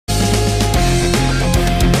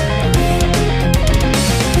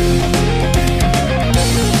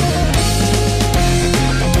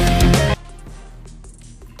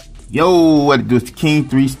Yo, what it do? It's the King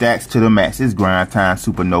 3 stacks to the max. It's grind time,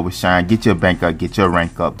 supernova shine. Get your bank up, get your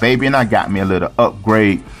rank up, baby. And I got me a little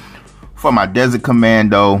upgrade for my Desert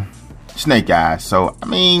Commando Snake Eyes. So, I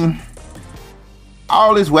mean,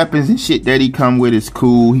 all his weapons and shit that he come with is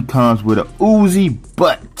cool. He comes with a Uzi,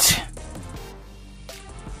 but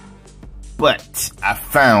I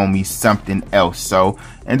found me something else. So,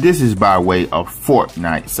 and this is by way of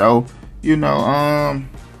Fortnite. So, you know,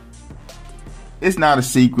 it's not a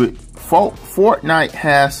secret. Fortnite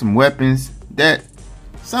has some weapons that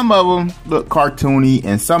some of them look cartoony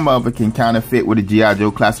and some of it can kind of fit with a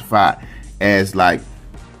Gijoe classified as like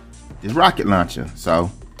this rocket launcher.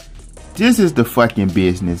 So this is the fucking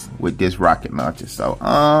business with this rocket launcher. So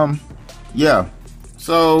yeah.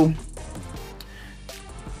 So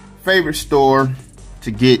favorite store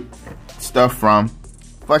to get stuff from,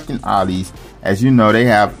 fucking Ollie's. As you know, they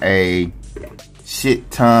have a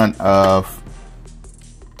shit ton of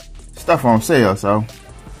stuff on sale. So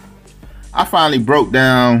I finally broke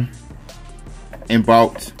down and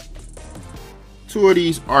bought 2 of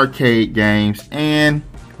these arcade games, and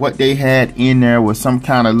what they had in there was some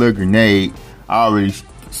kind of little grenade. I already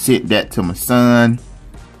sent that to my son,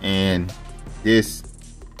 and this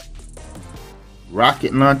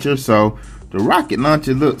rocket launcher. So the rocket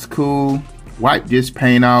launcher looks cool. Wipe this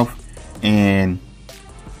paint off, and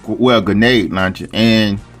well, grenade launcher,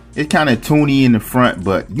 and it's kind of toony in the front,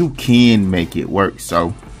 but you can make it work.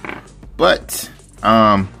 So, but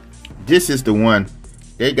this is the one.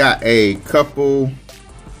 They got a couple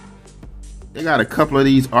of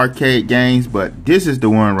these arcade games, but this is the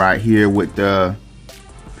one right here with the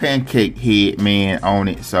pancake head man on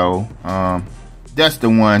it. So that's the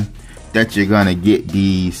one that you're gonna get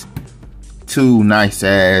these 2 nice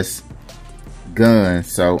ass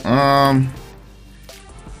guns. So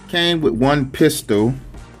came with 1 pistol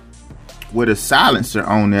with a silencer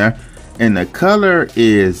on there, and the color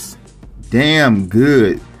is damn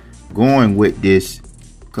good going with this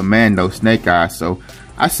Commando Snake Eyes. So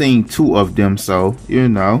I seen 2 of them, so you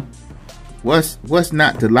know what's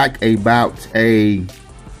not to like about a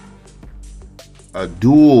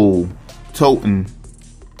dual toting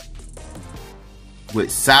with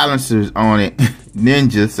silencers on it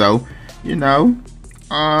ninja. So you know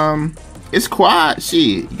it's quiet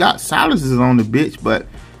shit. You got silencers on the bitch, but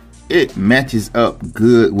it matches up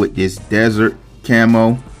good with this desert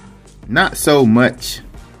camo. Not so much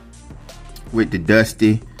with the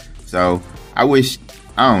Dusty. So I wish,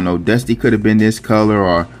 I don't know, Dusty could have been this color,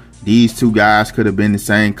 or these 2 guys could have been the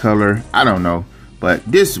same color. I don't know, but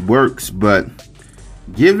this works. But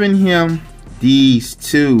giving him these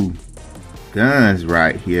 2 guns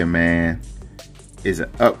right here, man, is an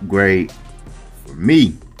upgrade for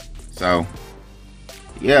me. So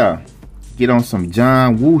yeah, get on some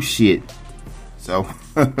John Woo shit. So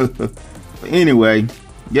but anyway,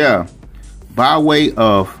 yeah, by way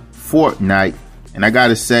of Fortnite, and I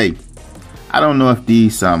gotta say, I don't know if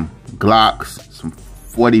these some Glocks, some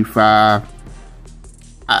 45.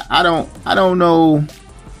 I don't know.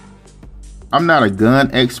 I'm not a gun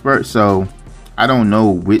expert, so I don't know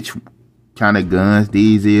which kind of guns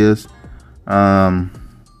these is. All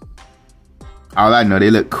I know, they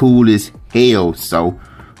look cool as hell. So,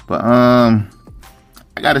 but I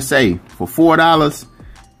gotta say, for $4,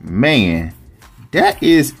 man, that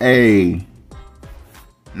is a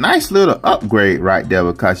nice little upgrade right there.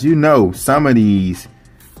 Because you know, some of these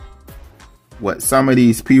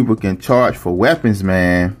people can charge for weapons,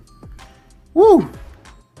 man. Woo!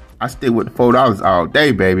 I stick with the $4 all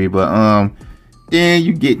day, baby. But then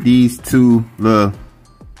you get these 2 little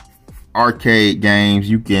arcade games.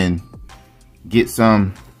 You can get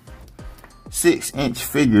some 6-inch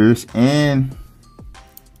figures, and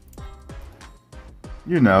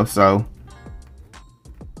you know, so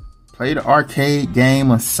play the arcade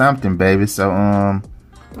game or something, baby. So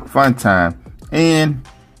fun time. And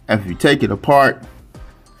if you take it apart,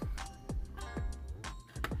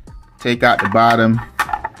 take out the bottom,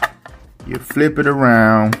 you flip it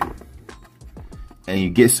around, and you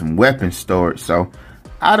get some weapon storage. So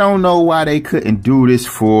I don't know why they couldn't do this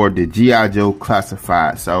for the Gijoe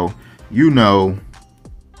classified. So you know,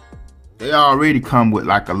 they already come with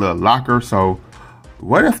like a little locker. So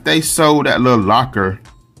what if they sold that little locker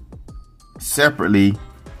separately,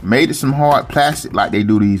 made it some hard plastic like they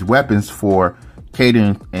do these weapons for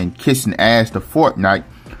catering and kissing ass to Fortnite?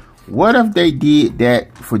 What if they did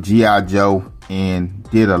that for Gijoe and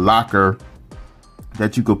did a locker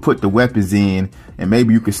that you could put the weapons in, and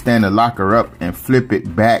maybe you could stand the locker up and flip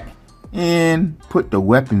it back and put the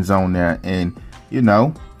weapons on there, and you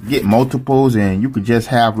know, get multiples, and you could just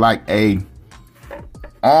have like a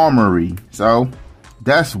armory. So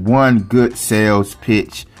that's one good sales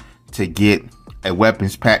pitch to get a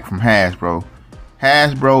weapons pack from Hasbro.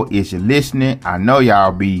 Hasbro, is you listening? I know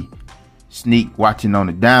y'all be sneak watching on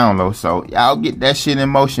the down low, so y'all get that shit in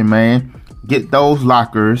motion, man. Get those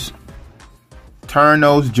lockers, turn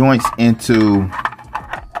those joints into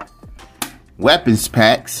weapons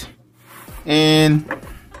packs, and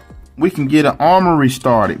we can get an armory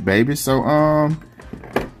started, baby. So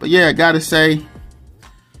but yeah, I gotta say,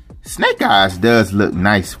 Snake Eyes does look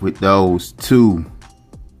nice with those two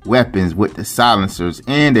weapons with the silencers,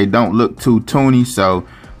 and they don't look too toony. So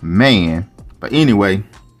man, but anyway,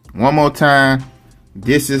 one more time,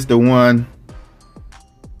 this is the one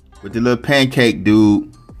with the little pancake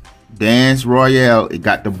dude, Dance Royale. It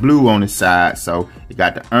got the blue on the side, so it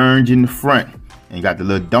got the orange in the front, and you got the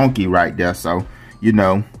little donkey right there. So you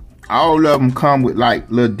know, all of them come with like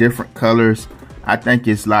little different colors. I think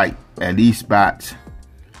it's like at least about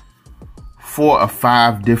 4 or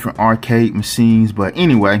 5 different arcade machines. But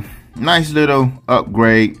anyway, nice little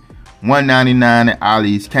upgrade. $1.99 at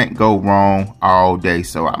Ollie's, can't go wrong all day.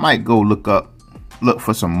 So I might go look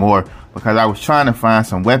for some more, because I was trying to find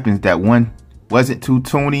some weapons that wasn't too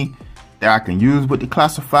toony that I can use with the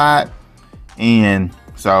classified. And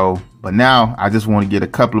so, but now I just want to get a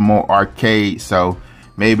couple more arcades, so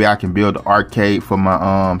maybe I can build an arcade for my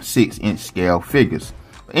 6-inch scale figures.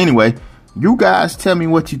 But anyway, you guys tell me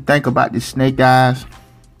what you think about this Snake Eyes.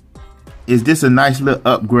 Is this a nice little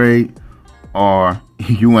upgrade, or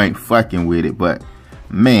you ain't fucking with it? But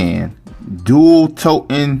man, dual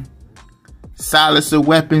toting silencer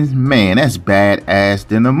weapons, man, that's badass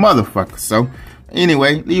than a motherfucker. So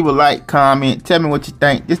anyway, leave a like, comment, tell me what you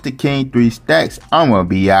think. This the King 3 Stacks. I'm gonna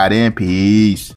be out in peace.